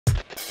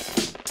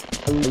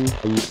Party animals!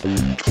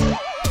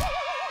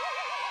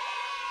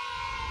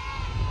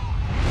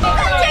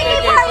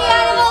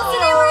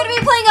 Today we're gonna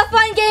be playing a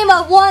fun game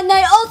of One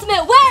Night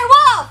Ultimate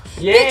Werewolf!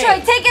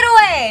 Detroit, take it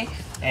away!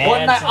 And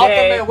One Night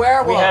Ultimate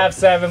Werewolf! We have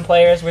 7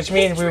 players, which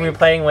means we will be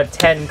playing with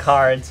 10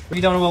 cards. If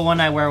you don't know what One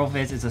Night Werewolf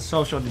is, it's a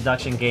social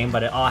deduction game,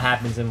 but it all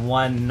happens in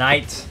one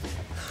night.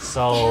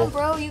 So... Damn,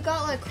 bro, you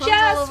got like crumbs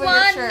all over your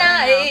shirt. Just one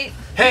night!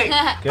 Hey,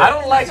 I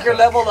don't like your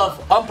level of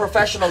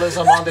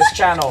unprofessionalism on this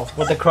channel.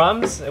 With the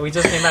crumbs? We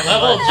just came back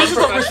from This is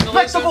a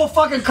respectable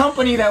fucking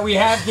company that we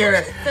have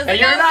here. And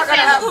you're not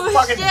gonna have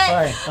fucking...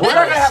 Sorry. We're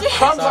not gonna have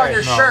crumbs on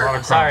your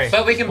shirt. Sorry.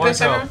 But we can pick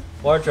them.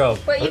 Wardrobe.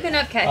 But you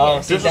cannot cut Oh,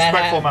 here. see, that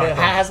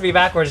has to be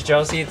backwards,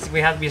 Josie.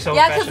 We have to be so professional.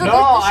 Yeah, because the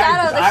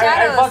shadows.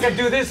 I fucking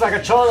do this like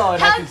a cholo.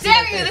 How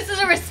dare you? This is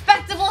a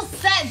respectable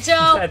set,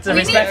 Joe. It's a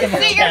we need to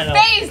see your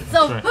face,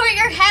 so put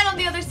your head on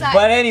the other side.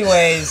 But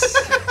anyways,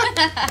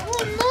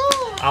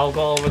 I'll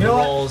go over the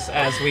roles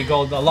as we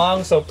go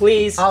along, so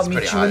please. I'll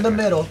meet you in the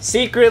middle.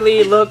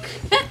 Secretly look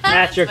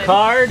at your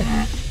card.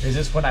 Is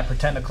this when I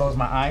pretend to close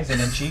my eyes and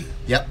then cheat?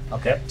 Yep.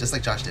 Okay. Just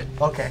like Josh did.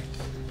 Okay.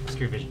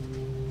 Screw vision.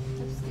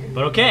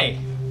 But okay,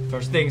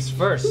 first things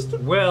first.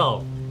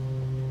 Will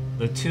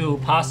the 2,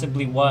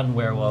 possibly 1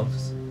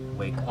 werewolves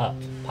wake up?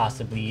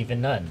 Possibly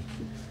even none.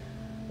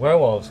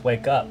 Werewolves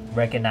wake up,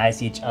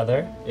 recognize each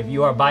other. If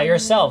you are by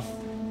yourself,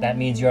 that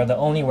means you're the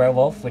only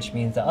werewolf, which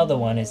means the other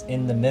one is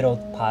in the middle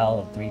pile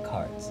of 3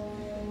 cards.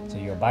 So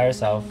you're by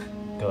yourself,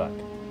 good luck.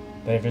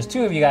 But if there's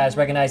 2 of you guys,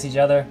 recognize each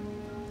other,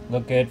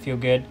 look good, feel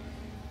good.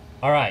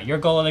 All right, your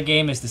goal of the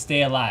game is to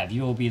stay alive.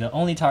 You will be the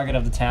only target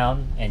of the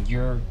town, and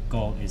your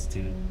goal is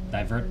to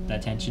divert the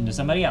attention to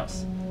somebody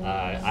else.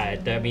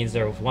 That means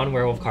there's 1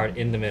 werewolf card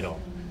in the middle.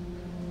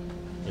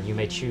 And you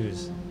may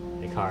choose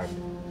a card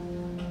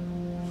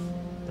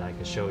that I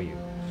can show you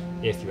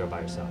if you are by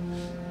yourself.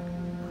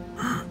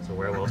 So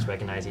werewolves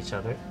recognize each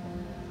other.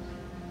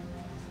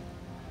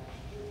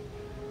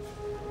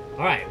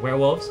 All right,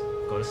 werewolves,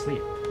 go to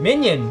sleep.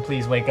 Minion,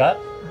 please wake up.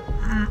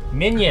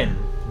 Minion,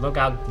 look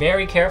out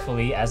very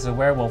carefully as the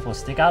werewolf will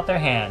stick out their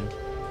hand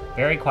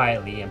very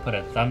quietly and put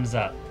a thumbs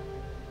up.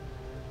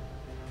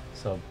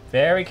 So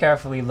very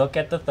carefully look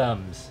at the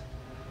thumbs.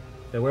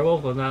 The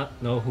werewolf will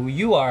not know who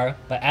you are,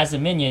 but as a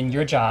minion,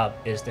 your job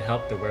is to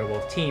help the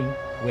werewolf team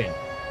win.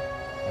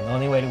 And the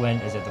only way to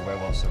win is if the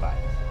werewolf survive.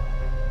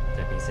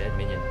 That being said,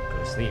 minion, go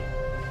to sleep.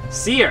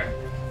 Seer,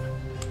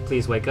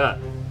 please wake up.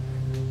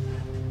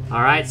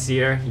 All right,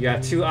 Seer, you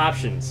have 2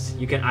 options.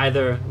 You can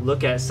either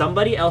look at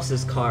somebody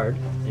else's card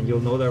and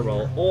you'll know their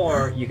role,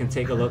 or you can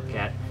take a look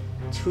at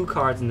 2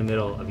 cards in the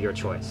middle of your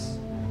choice.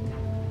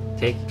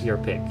 Take your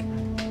pick.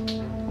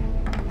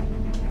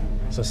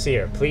 So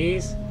Seer,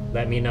 please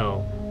let me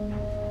know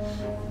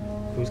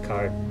whose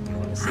card you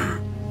want to see.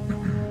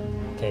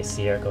 Okay,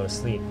 Seer, go to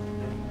sleep.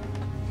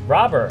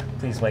 Robber,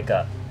 please wake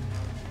up.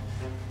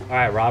 All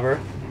right, Robber,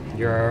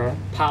 your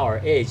power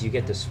is you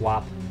get to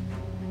swap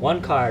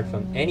 1 card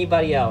from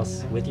anybody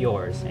else with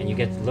yours, and you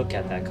get to look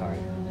at that card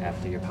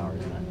after your power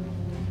is done.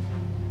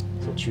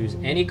 So choose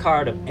any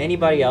card of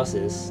anybody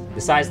else's,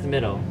 besides the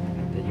middle,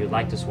 that you'd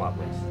like to swap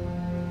with.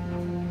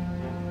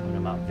 Put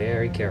them out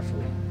very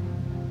carefully.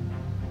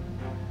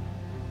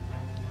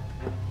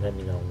 Let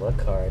me know what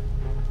card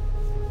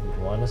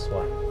you want to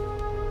swap.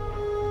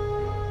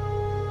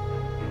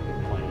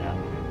 Point it out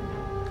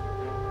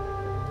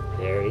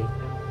very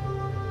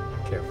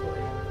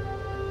carefully.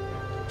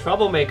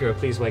 Troublemaker,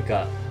 please wake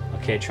up.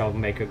 Okay,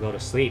 Troublemaker, go to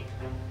sleep.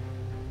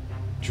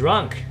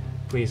 Drunk,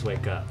 please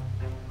wake up.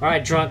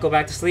 Alright, Drunk, go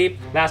back to sleep.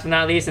 Last but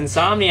not least,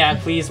 Insomniac,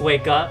 please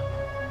wake up.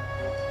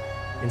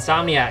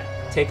 Insomniac,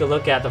 take a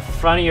look at the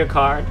front of your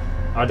card,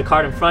 or the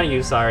card in front of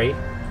you, sorry.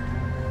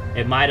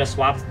 It might have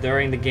swapped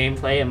during the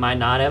gameplay, it might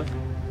not have.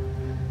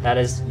 That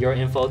is your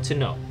info to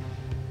know.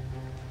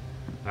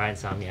 Alright,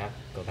 Insomniac,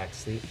 go back to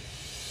sleep.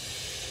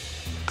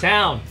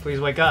 Town, please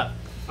wake up.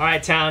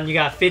 Alright, Town, you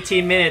got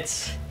 15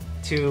 minutes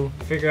to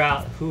figure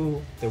out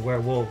who the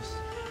werewolves,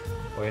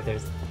 or if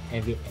there's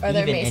Are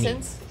there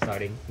Masons?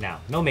 Starting now.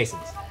 No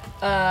Masons.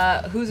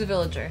 Who's a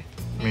villager?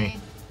 Me.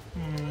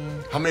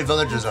 How many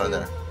villagers are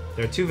there?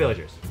 There are 2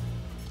 villagers.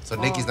 So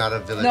Nikki's not a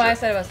villager. No, I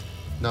said it was.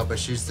 No, but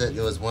she said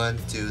it was 1,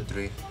 2,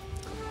 3.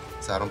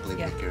 So I don't believe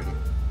Nikki already.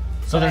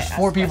 So there's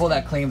 4 people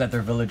that claim that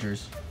they're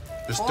villagers.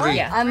 There's 3.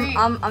 Yeah.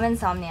 I'm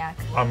Insomniac.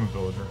 I'm a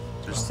villager.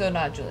 So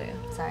not Julia.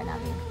 Sorry,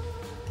 not me.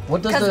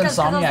 What does the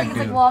Insomniac do?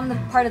 Like, well, I'm the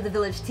part of the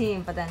village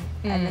team, but then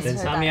I The misheard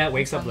that. Insomniac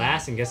wakes up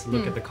last and gets to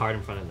look at the card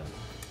in front of them.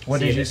 What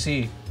did you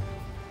see?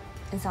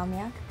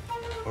 Insomniac?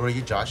 Or are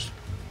you Josh?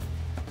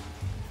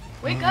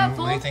 Wake up,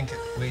 fool. What do you think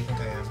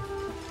I am?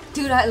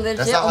 Dude, I legit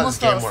That's not how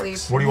almost this game fell asleep.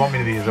 works. What do you want me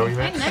to be? Is that what you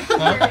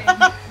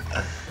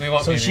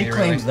meant? So she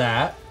claims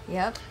that.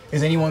 Yep.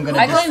 Is anyone gonna?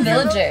 I claim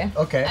villager.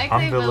 Okay.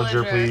 I'm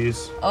villager,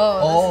 please.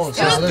 Oh,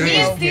 so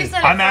there's 3.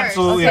 I'm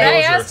absolutely a okay, I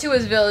villager. asked who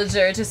was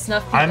villager to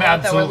snuff people I'm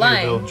out that were absolutely a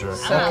lying. villager.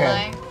 So. I'm not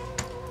lying.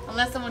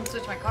 Unless someone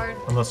switched my card.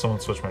 Unless someone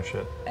switched my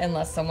shit.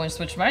 Unless someone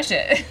switched my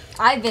shit.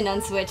 I've been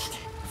unswitched.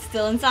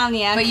 still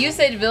Insomniac. But you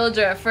said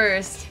villager at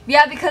first.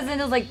 Yeah, because it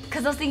was like,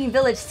 because I was thinking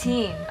village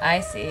team.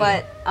 I see.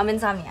 But I'm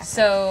Insomniac.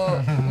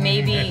 So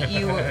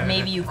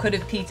maybe you could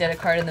have peeked at a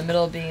card in the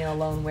middle being a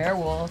lone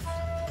werewolf.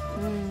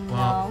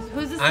 No.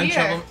 Who's the I'm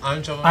seer?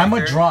 I'm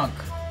a drunk.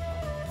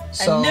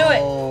 So knew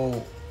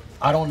it.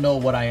 I don't know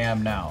what I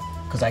am now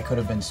because I could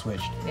have been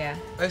switched. Yeah.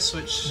 I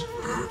switched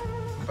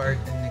Bart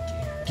and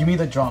Nikki. Give me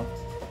the drunk,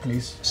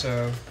 please.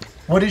 So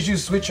What did you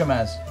switch him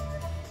as?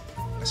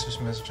 I switched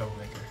him as a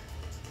troublemaker.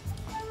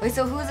 Wait,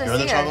 so who's our You're the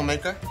seer?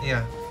 troublemaker?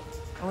 Yeah.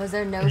 Or was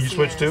there no You seers?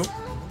 switched too?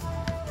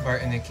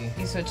 Bart and Nikki.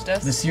 You switched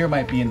us? The seer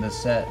might be in the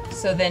set.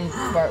 So then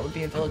Bart would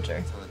be a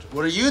villager.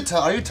 What are you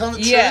Are you telling the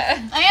truth?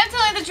 Yeah. I am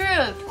telling the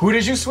truth. Who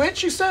did you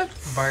switch, you said?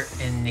 Bart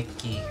and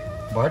Nikki.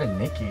 Bart and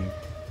Nikki.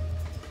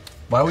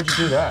 Why would you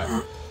do that?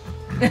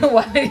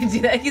 Why would you do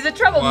that? He's a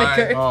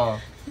troublemaker.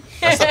 Oh.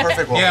 That's the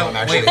perfect wolf Yeah, one,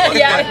 actually. wait,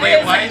 Yeah.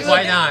 wait,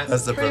 why not?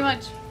 That's the Pretty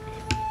perfect.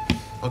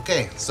 much.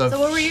 Okay, so, So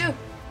what were you?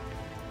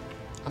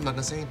 I'm not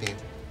gonna say anything.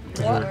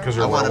 Because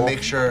I you're a want to werewolf.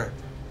 make sure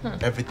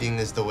everything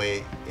is the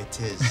way it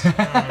is.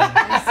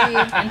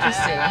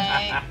 Interesting.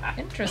 Alright.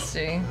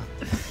 Interesting.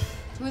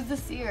 Who's the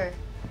seer?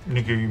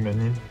 Nikki, are you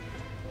minion?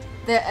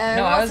 The,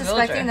 No, I was was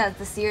suspecting villager. that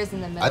the seer's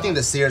in the middle. I think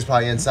the seer's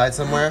probably inside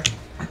somewhere,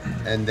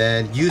 and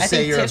then you I say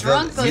think you're a Tiff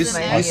villain. goes You, in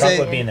there. you Trump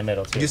would say be in the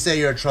middle too. you say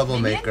you're a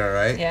troublemaker,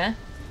 right? Yeah.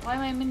 Why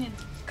am I a minion?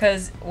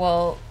 Because,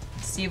 well,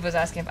 Steve was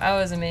asking if I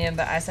was a minion,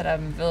 but I said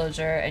I'm a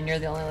villager, and you're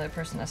the only other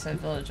person that said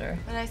villager.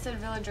 But I said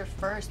villager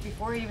first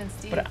before even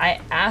Steve. But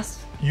I asked,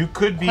 You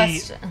could be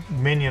Question.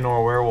 minion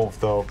or werewolf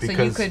though, because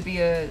so you could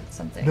be a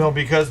something. no,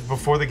 because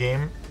before the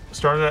game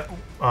started,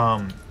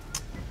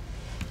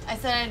 I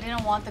said I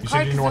didn't want the You said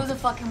card you because didn't it want was a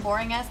fucking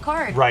boring ass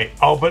card. right.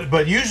 Oh,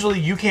 but usually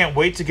you can't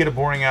wait to get a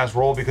boring ass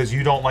roll because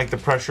you don't like the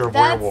pressure of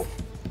That's- werewolf.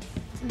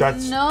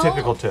 That's No.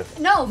 typical Tiff.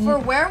 No, for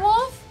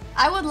werewolf,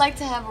 I would like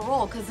to have a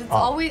roll because it's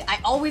I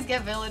always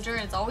get villager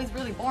and it's always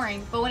really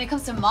boring. But when it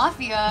comes to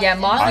mafia, Yeah,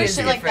 and mafia other is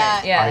shit different.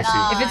 like that, Yeah. I see.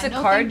 nah, If it's a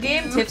no card thank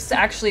game, you. Tiff's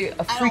actually a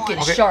don't freaking want it.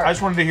 Okay, sharp. I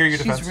just wanted to hear your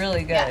defense. She's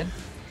really good. Yeah.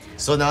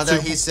 So now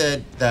that he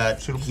said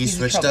that he He's a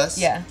switched trouble- us,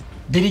 Yeah.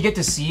 Did he get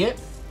to see it?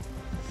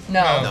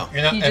 No. No.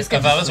 You're not. You If, just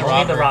if get I was a to-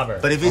 Only the robber, robber.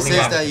 but if he Only says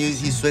robber. that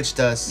he switched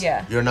us,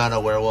 Yeah. you're not a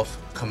werewolf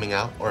coming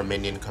out or a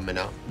minion coming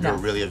out. You're No.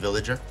 really a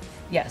villager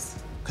Yes.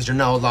 because you're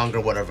no longer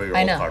whatever your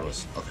I old know. card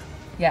was. Okay.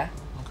 Yeah.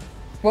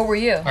 What were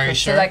you? Are you So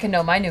sure? that I can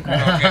know my new card.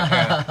 Okay,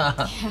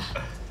 yeah.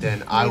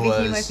 Then I Maybe he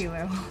might was be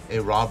werewolf. a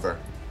robber,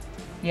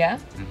 Yeah?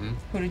 hmm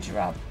Who did you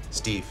rob?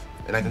 Steve,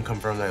 and I can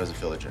confirm that I was a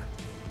villager.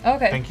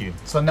 Okay. Thank you.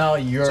 So now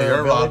you're, So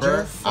you're a villager?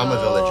 robber. I'm a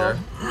villager.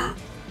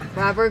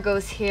 Robber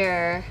goes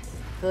here.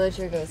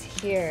 Villager goes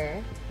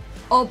here.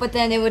 Oh, but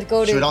then it would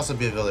go She to. would also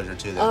be a villager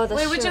too. Then. Oh, that's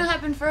Wait, which true. one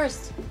happened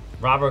first?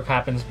 Robber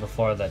happens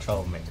before the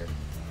troublemaker.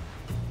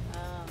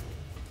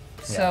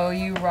 So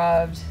you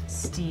robbed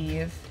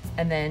Steve,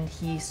 and then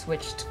he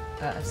switched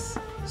us.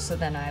 So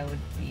then I would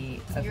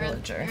be a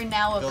villager. You're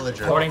now a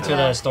Villager. According to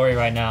the story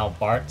right now,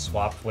 Bart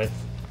swapped with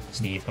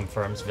Steve,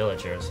 confirms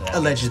villagers. So that means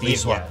Allegedly Steve,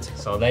 swapped. Yeah.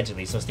 So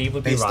allegedly. So Steve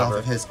would be Based off robber.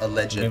 of his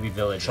alleged Maybe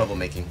villager.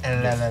 troublemaking.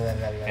 And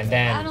I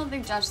then don't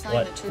think Josh's telling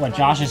what, the truth. what about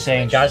Josh who is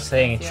saying, switched. Josh is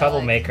saying I feel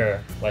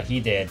troublemaker, what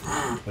he did,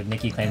 what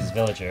Nikki claims is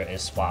villager,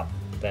 is swap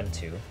them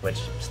two, which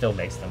still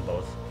makes them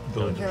both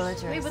villagers.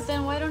 Villagers. Wait, but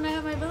then why don't I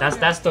have my villager?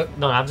 That's the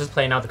no. I'm just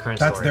playing out the current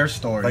That's story. their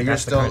story. But you're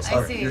That's the still current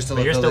story. I see. you're still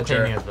But a you're still villager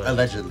claiming as villager.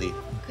 allegedly.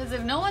 Because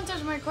if no one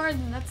touched my card,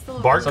 then that's still a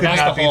Bart villager. could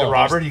that's not the be the whole-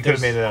 robber. He could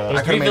have there's- made it There's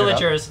up. three made it up.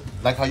 villagers.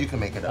 Like how you can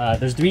make it up.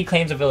 There's 3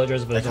 claims of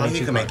villagers, but Like there's how only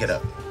you 2 can make it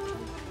cards. up.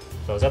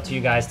 So it's up to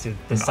you guys to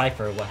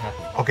decipher what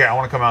happened. Okay, I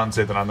want to come out and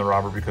say that I'm the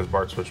robber because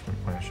Bart switched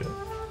my shit.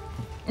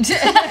 Sweet,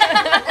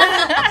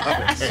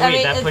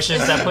 mean, that it's- pushes.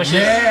 Yeah. Pushes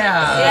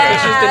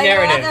the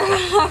you're narrative.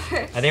 the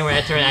robber. I think we're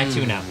entering Act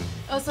 2 now.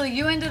 Oh, so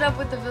you ended up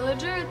with the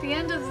villager at the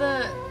end of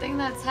the thing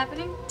that's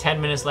happening?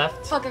 10 minutes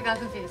left. Fuck, I got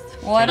confused.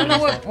 Well, I don't know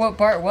what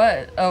Bart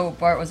was. Oh,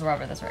 Bart was a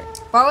robber. That's right.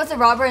 Bart was a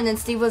robber, and then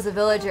Steve was a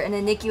villager, and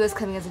then Nikki was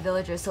coming as a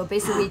villager. So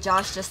basically,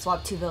 Josh just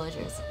swapped 2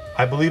 villagers.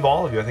 I believe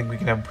all of you. I think we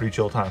can have a pretty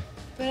chill time.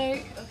 But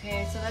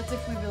okay, so that's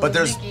if we believe But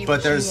there's Nikki.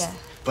 Yeah.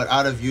 but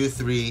out of you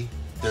 3,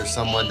 there's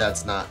someone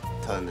that's not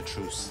telling the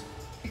truth.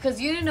 Because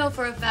you didn't know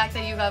for a fact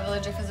that you got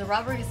villager because the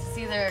robber gets to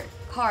see their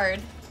card.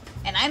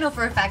 And I know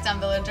for a fact I'm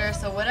villager,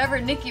 so whatever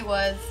Nikki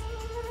was,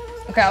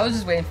 Okay, I was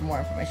just waiting for more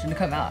information to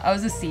come out. I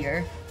was a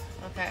seer,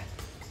 okay.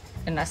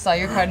 and I saw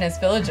your card in as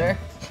villager.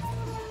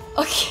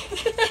 Okay.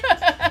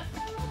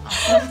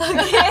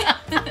 Okay.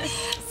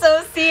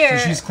 So seer.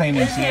 So she's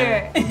claiming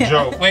seer.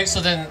 Joe, Wait, so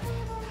then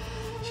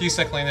he's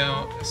technically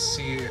now a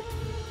seer.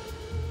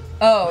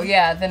 Oh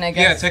yeah, then I Yeah,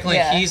 guess. technically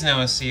he's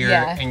now a seer,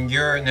 Yeah. and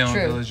you're now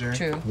True. a villager.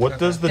 True. what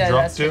does the Yeah,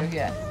 drunk that's do? true.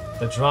 Yeah.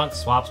 The drunk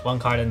swaps 1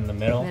 card in the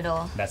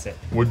middle. That's it.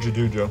 What'd you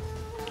do, Joe?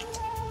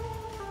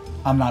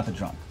 I'm not the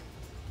drunk.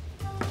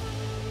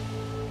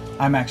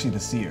 I'm actually the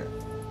seer.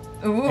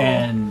 Ooh.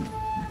 And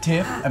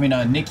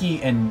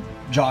Nikki and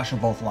Josh are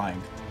both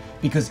lying,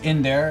 because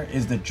in there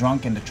is the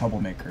drunk and the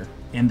troublemaker.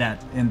 In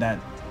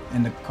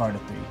the card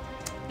of 3.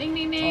 Ding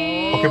ding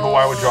ding. Okay, but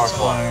why would Josh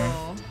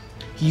lie?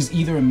 he's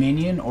either a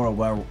minion or a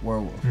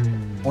werewolf,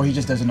 or he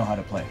just doesn't know how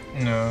to play.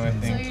 No, I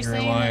think So you're you're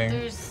saying lying. that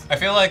there's... I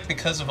feel like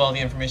because of all the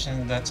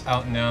information that's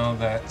out now,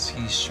 that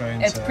he's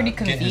trying It's to pretty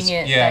get his-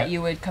 convenient yeah. that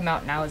you would come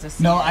out now as a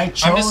seer. No, I I'm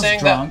chose just saying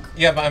drunk. that.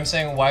 Yeah, but I'm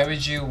saying, why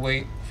would you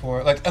wait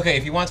for like? Okay,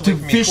 if you want to To wait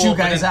for me, fish cool, you but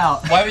guys then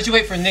out. Why would you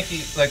wait for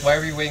Nikki? Like, why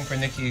were you waiting for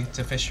Nikki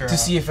to fish her To out?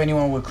 see if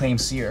anyone would claim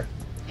seer.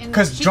 And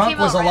Because she drunk came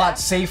was out a right lot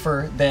after.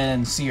 safer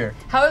than seer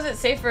How is it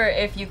safer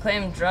if you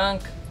claim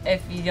drunk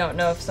if you don't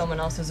know if someone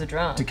else is a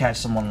drunk? to catch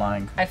someone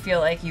lying. I feel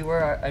like you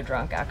were a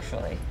drunk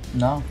actually.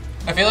 No.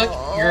 I feel like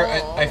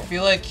I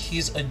feel like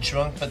he's a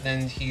drunk, but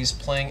then he's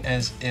playing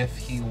as if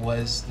he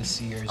was the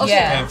seer. Just Okay,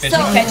 Yeah, kind of to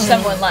fishing. catch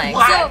someone lying.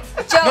 So,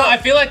 Joe, No, I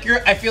feel like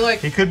you're. I feel like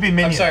He could be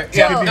minion. I'm sorry. He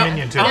Yeah, could be no,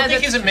 minion too. I don't Yeah,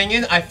 think that's- he's a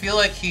minion. I feel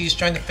like he's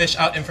trying to fish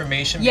out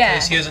information Yeah.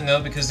 because he doesn't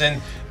know. Because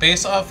then,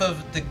 based off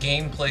of the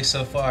gameplay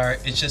so far,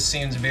 it just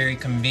seems very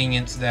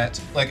convenient that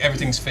like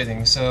everything's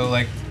fitting. So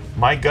like,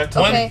 My gut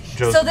tells okay. me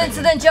Joe's So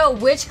minion. then, Joe,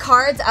 which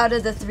cards out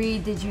of the 3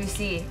 did you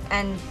see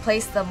and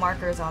place the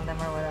markers on them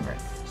or whatever?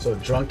 So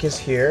drunk is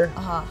here,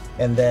 Uh-huh.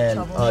 and then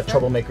Troublemaker?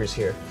 troublemaker's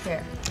here.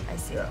 Here, I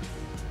see. Yeah.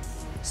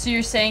 So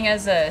you're saying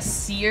as a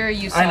seer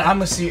you saw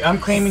I'm a seer. I'm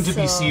claiming to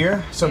be So-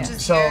 seer. So Yeah.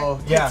 so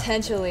yeah.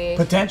 Potentially.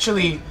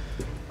 Potentially,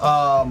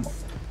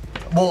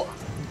 well,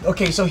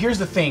 okay, so here's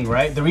the thing,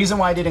 right? The reason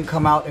why I didn't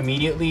come out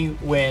immediately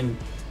when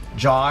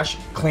Josh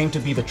claimed to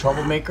be the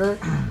troublemaker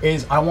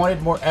is I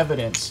wanted more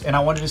evidence and I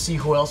wanted to see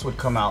who else would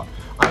come out.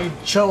 I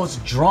chose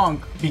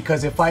drunk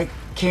because if I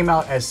came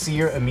out as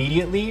seer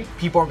immediately,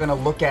 people are gonna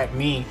look at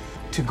me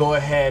to go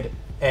ahead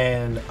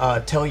and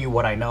tell you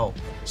what I know.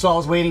 So I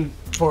was waiting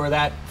for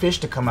that fish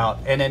to come out,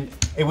 and then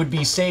it would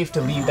be safe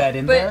to leave that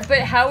in there. But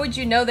how would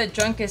you know that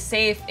drunk is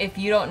safe if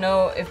you don't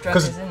know if drunk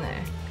 'Cause- is in there?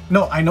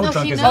 No, I know No,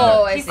 drunk he is in knows. there.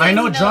 Oh, I He see. said I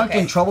know he knows. drunk Okay.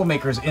 and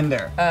troublemakers in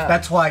there. Oh.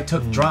 That's why I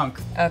took drunk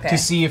Okay. to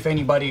see if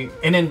anybody.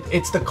 And then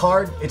it's the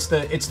card. It's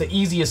the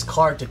easiest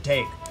card to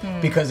take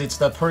because it's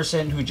the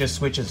person who just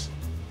switches.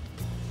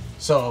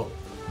 So,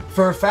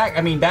 for a fact,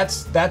 I mean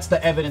that's the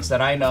evidence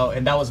that I know,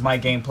 and that was my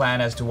game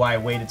plan as to why I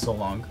waited so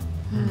long.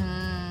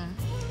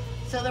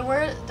 So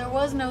there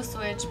was no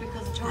switch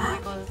because the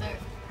troublemaker was there.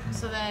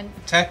 So then,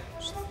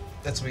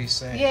 that's what he's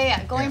saying.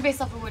 yeah, going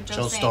based off of what Joe's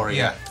Joe's saying. story,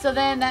 yeah. So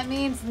then that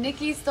means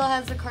Nikki still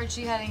has the card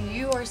she had, and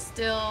you are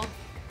still,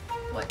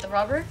 what, the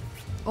robber?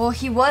 Well,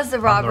 he was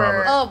the robber.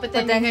 robber. Oh, but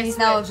then, you guys he's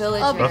now a switched.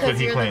 villager. Oh, That's what because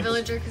he you're claims. the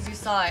villager because you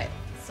saw it.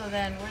 So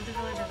then, where'd the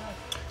villager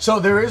go? So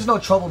there is no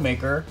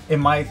troublemaker in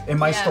my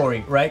Yeah.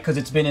 story, right? Because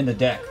it's been in the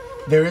deck.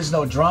 There is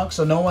no drunk,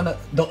 so no one.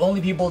 The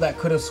only people that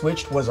could have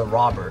switched was a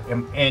robber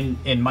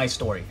in my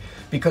story,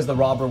 because the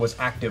robber was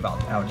active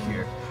out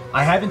here.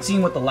 I haven't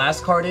seen what the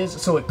last card is,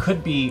 so it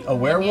could be a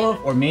werewolf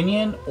or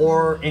minion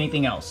or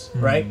anything else,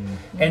 right?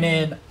 And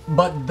then,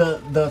 but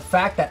the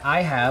fact that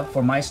I have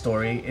for my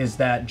story is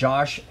that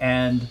Josh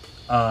and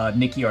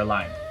Nikki are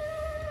lying.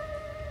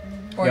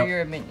 Or Yep.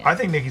 you're a minion. I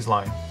think Nikki's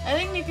lying I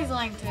think Nikki's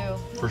lying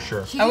too. for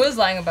sure. I was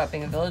lying about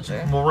being a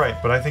villager. Well, right,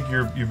 but I think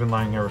you've been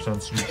lying ever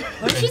since.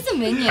 What if she's a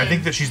minion? I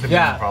think that she's the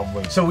Yeah, minion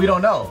probably. So we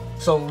don't know.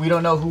 So we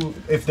don't know who,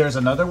 if there's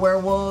another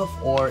werewolf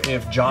or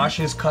if Josh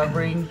is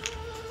covering.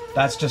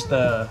 That's just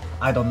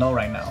I don't know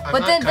right now. I'm But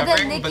not then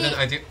covering, Nikki- but then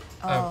I do.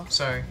 Oh. Oh,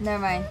 sorry. Never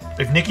mind.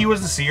 If Nikki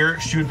was the seer,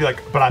 she would be like,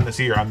 "But I'm the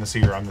seer. I'm the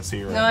seer. I'm the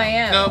seer." No, I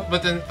am. No,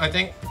 but then I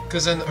think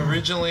because then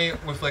originally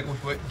with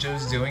what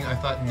Joe's doing, I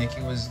thought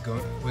Nikki was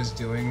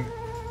doing,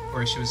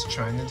 or she was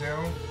trying to do,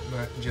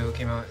 but Joe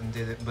came out and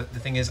did it. But the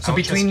thing is, So I don't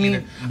between trust me, either.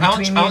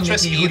 between me and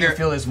trust Nikki, who do you either.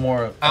 feel is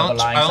more of I a don't,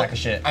 lying I don't, sack of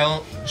shit? I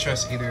don't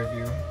trust either of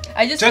you.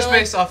 I just Just feel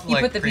based like off, you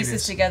like, put the pieces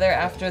previous. together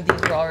after these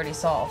were already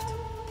solved.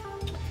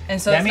 And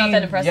so I it's not mean,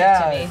 that impressive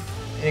yeah,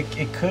 to me.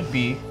 It could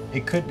be.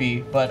 It could be.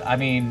 But I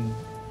mean,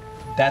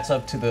 that's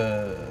up to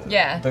the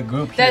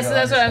group here. That's to what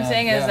I'm understand.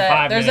 saying is Yeah. that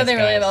 5 there's minutes, nothing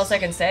really guys. else I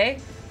can say.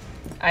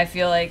 I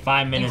feel like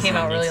 5 you minutes came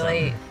and out I really need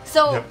late.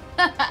 So,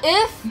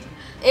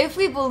 if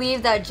we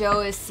believe that Joe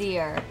is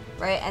seer,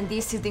 right, and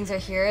these two things are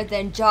here,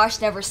 then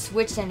Josh never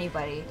switched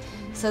anybody.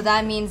 So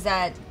that means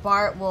that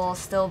Bart will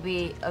still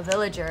be a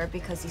villager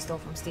because he stole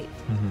from Steve,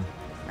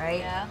 right?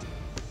 Yeah.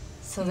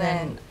 So And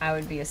then, then I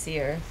would be a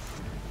seer.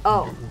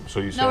 oh, So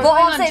you No, said. well,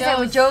 Going I'm on saying that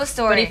with Joe's- Joe's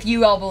story. But if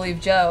you all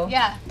believe Joe,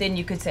 Yeah. then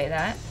you could say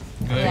that.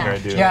 I think Yeah. I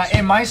do. Yeah,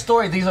 in my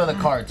story, these are the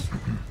cards.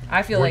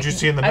 I feel What'd like you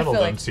see in the I middle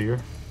feel then, like seer?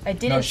 I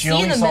didn't she see in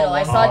only the saw middle. I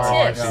one. saw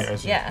Oh, I Tiff. see, I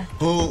see. Yeah.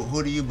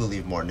 Who do you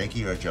believe more,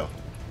 Nikki or Joe?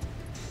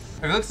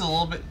 I feel like it's a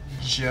little bit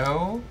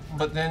Joe,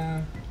 but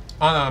then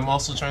oh no, I'm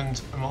also trying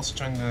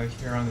to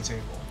hear on the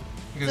table.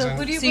 Because So then-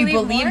 who do you So you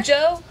believe believe more?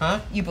 Joe? Huh?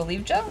 You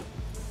believe Joe?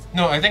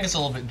 No, I think it's a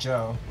little bit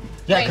Joe.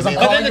 Yeah, because I'm But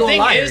But calling then the you a thing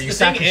liar. is, you the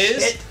sack thing of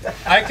is, shit.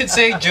 I could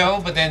say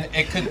Joe, but then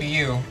it could be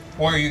you,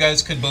 or you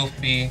guys could both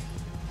be.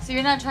 So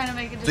you're not trying to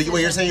make a So decision.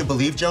 you're saying you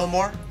believe Joe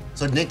more?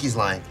 So Nikki's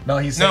lying. No,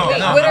 he's No, saying Wait,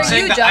 no. what I'm are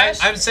saying you, that Josh?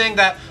 I'm saying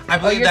that I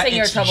believe you're that saying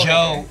you're a it's troublemaker.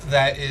 Joe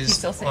that He's is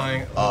still saying-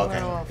 lying. Oh,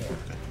 okay.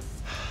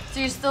 So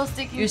you're still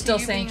sticking You're to still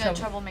you saying being a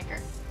troublemaker.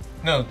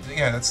 No,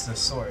 yeah, that's the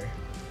story.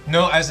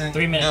 No, as in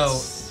 3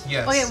 minutes. No,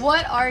 yes. Okay,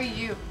 what are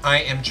you? I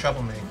am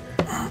troublemaker.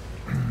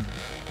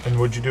 And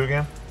what'd you do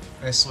again?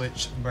 I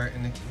switched Bart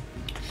and Nikki.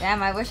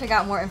 Damn, I wish I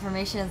got more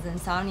information as the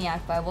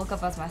Insomniac, but I woke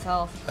up as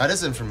myself. That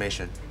is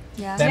information.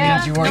 Yeah. That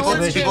means you weren't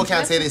switched. People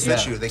can't say they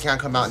switch you. They can't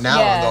come out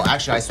now and go,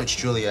 actually, I switched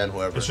Julia and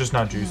whoever. It's just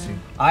not juicy.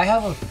 I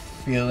have a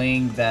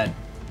feeling that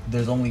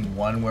there's only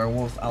one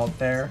werewolf out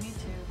there. Me too.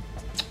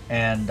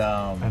 And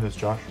it's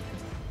Josh.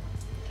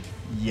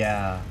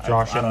 Yeah.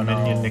 Josh I don't and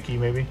Minion know. Nikki,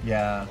 maybe?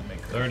 Yeah.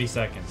 30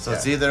 seconds. So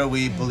it's either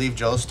we believe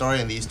Joe's story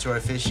and these two are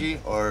fishy,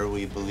 or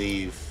we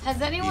believe.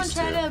 Has anyone these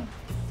tried two.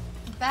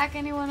 to back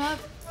anyone up?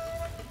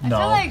 No.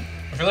 I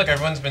feel like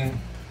everyone's been.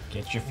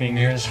 Get your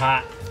fingers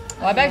hot.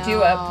 Well, I backed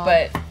you up,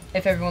 but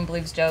if everyone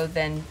believes Joe,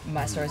 then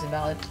my story's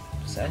invalid.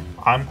 So.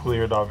 I'm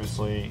cleared,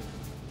 obviously.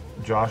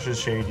 Josh is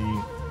shady.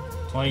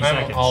 20 I'm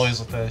seconds. always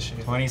with that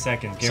shit. 20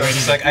 seconds. Get So ready.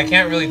 it's like I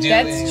can't really do.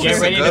 Get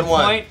ready to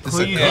point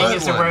who you think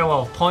is a one.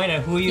 werewolf. Point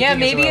at who you Yeah, think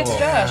maybe is a it's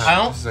werewolf. Josh. I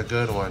don't. This is a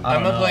good one.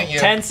 I'm gonna point you.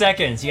 10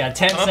 seconds. You got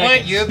 10 I'm seconds. gonna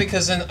point you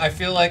because then I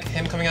feel like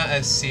him coming out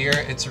as Seer,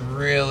 it's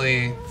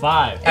really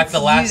 5. at the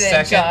last then,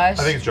 second. Josh.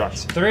 I think it's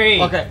Josh.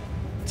 3. Okay.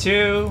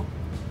 2,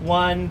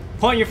 1.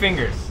 Point your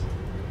fingers.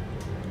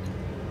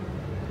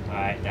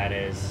 Alright, that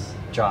is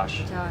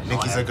Josh. Josh.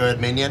 Nikki's a good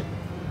minion.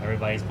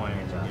 everybody's pointing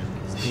at Josh.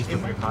 Steve,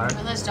 flip your card.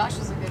 Unless Josh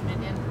was a good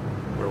minion.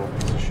 Werewolf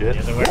piece of shit.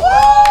 Here's a werewolf.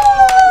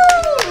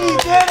 He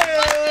did it!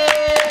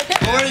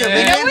 Or your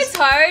You know minions? what's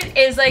hard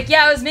is like,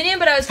 yeah, I was minion,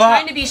 but I was Fuck.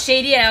 trying to be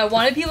shady, and I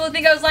wanted people to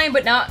think I was lying,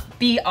 but not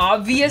be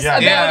obvious Yeah.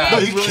 about Yeah. No,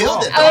 it. you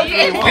killed it. Oh, though. yeah.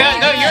 Yeah,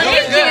 no, you're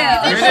doing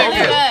good. You're doing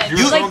good.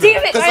 You Like,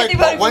 damn it, Because I think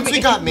about it for once me. we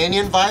got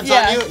minion vibes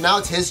Yeah. on you, now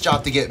it's his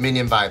job to get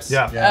minion vibes.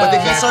 Yeah. But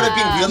then he started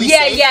being really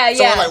Yeah, safe. yeah,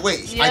 So yeah. we're like, wait,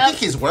 I Yep. think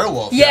he's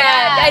werewolf. Yeah,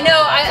 I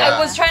know. I Yeah.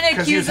 was trying to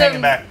Because he was accuse hanging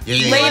him back. Yeah,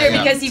 yeah, later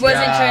yeah. because he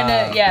wasn't trying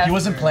to. Yeah. He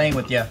wasn't playing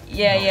with you.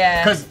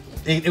 Yeah. Because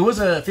it was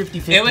a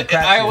 50-50 It was,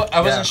 crapshoot.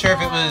 I wasn't sure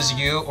if it was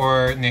you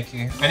or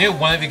Nikki. I knew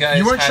one of you guys.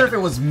 You weren't had- sure if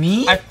it was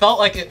me I felt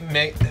like it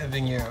may have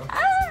been you.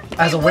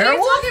 as a What are you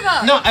werewolf? talking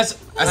about? No, as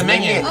As a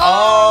minion.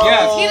 Oh. He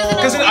Yeah, doesn't know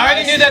because who I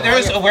already knew that there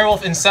was a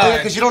werewolf inside.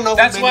 Because you don't know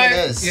That's who minion why,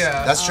 is.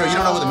 Yeah. That's true. You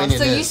don't know who the minion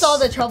So is. you saw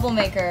the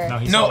troublemaker.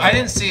 he No, saw I it.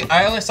 didn't see.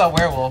 I only saw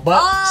werewolf.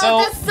 But So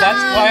that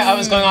that's why I sucks.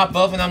 was going off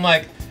both, and I'm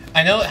like,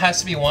 I know it has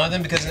to be one of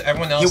them because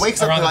everyone else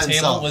wakes up around the by table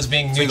himself. was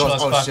being So he neutral goes,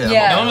 as "Oh, fuck. shit, I'm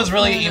Yeah. No one was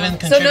really even So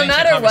contributing no to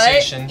the matter what,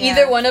 conversation.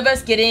 either one of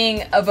us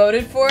getting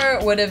voted for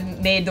would have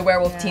made the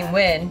werewolf team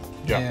win.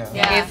 Yeah.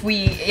 Yeah. If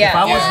we, if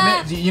I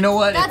yeah. was, you know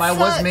what? That If I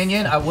was sucks.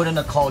 minion, I wouldn't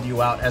have called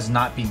you out as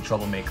not being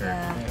troublemaker.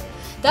 Yeah.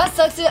 That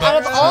sucks, dude. Out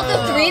of all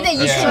the 3 that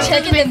you Yeah. can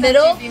check in the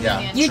middle, Yeah.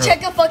 you True.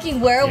 check a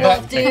fucking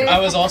werewolf, But dude. I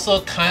was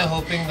also kind of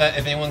hoping that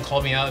if anyone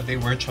called me out, if they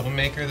were a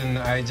troublemaker, then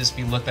I'd just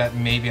be looked at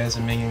maybe as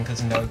a minion, because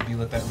then that would be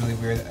looked at really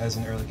weird as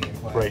an early game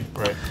play.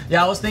 Right.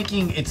 Yeah, I was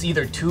thinking it's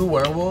either 2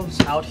 werewolves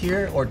out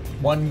here or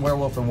 1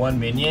 werewolf and 1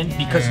 minion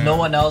because no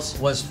one else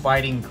was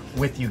fighting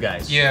with you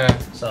guys. Yeah.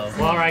 So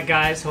Well, alright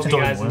guys, hope you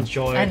Totally guys win.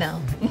 enjoyed I know.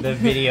 the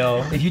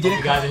video. If you didn't-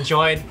 Hope you guys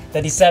enjoyed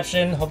the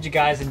deception. Hope you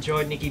guys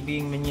enjoyed Nikki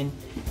being minion,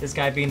 this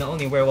guy being the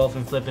only werewolf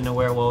and flipping a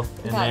werewolf,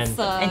 and That then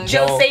sucks. And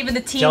Joe Joe- saving the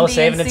team. Joe being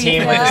saving the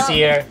team with the Yeah.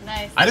 seer.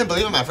 Nice. I didn't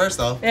believe him at first,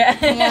 though. Yeah.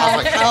 I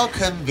was like, how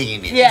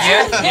convenient.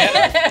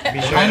 Yeah.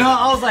 Be sure. I know,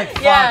 I was like,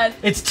 fuck. Yeah.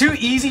 It's too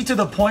easy to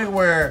the point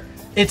where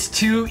it's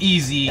too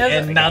easy,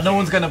 That's and now no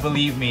one's gonna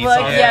believe me. Like,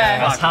 so yeah.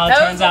 That's how it That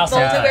turns was out the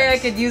only way I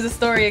sometimes. could use a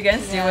story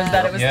against you was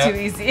that it was Yeah. too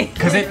easy.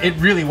 Because it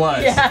really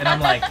was. Yeah. And I'm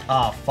like,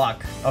 oh,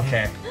 fuck.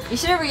 Okay. You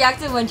should have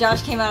reacted when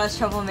Josh came out as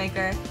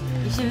troublemaker.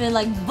 You should have been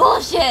like,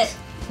 bullshit!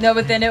 No,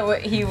 but then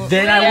he.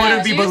 Then I yeah.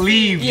 wouldn't be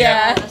believed.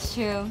 Yeah. That's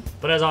true.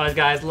 But as always,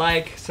 guys,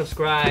 like,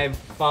 subscribe,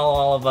 follow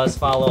all of us,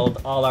 follow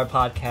all our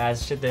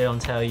podcasts. Shit they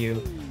don't tell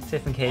you.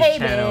 Tiff and K's Hey,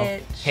 channel.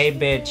 bitch. Hey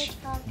bitch.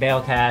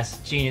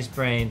 Bailcast. Genius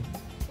Brain.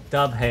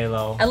 Dub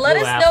Halo. And let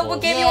Blue us know Apples.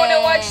 what game you want to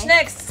watch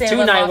next. Salem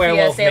Two-night Mafia,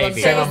 werewolf, Salem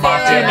maybe. Salem Salem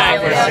Mafia,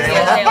 Mafia. Salem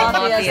Two-night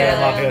Mafia, werewolf.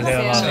 Salem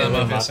Mafia.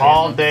 Salem Mafia.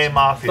 All day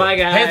mafia. Bye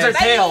guys. Heads or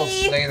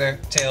tails? Later.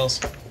 Tails.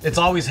 It's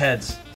always heads.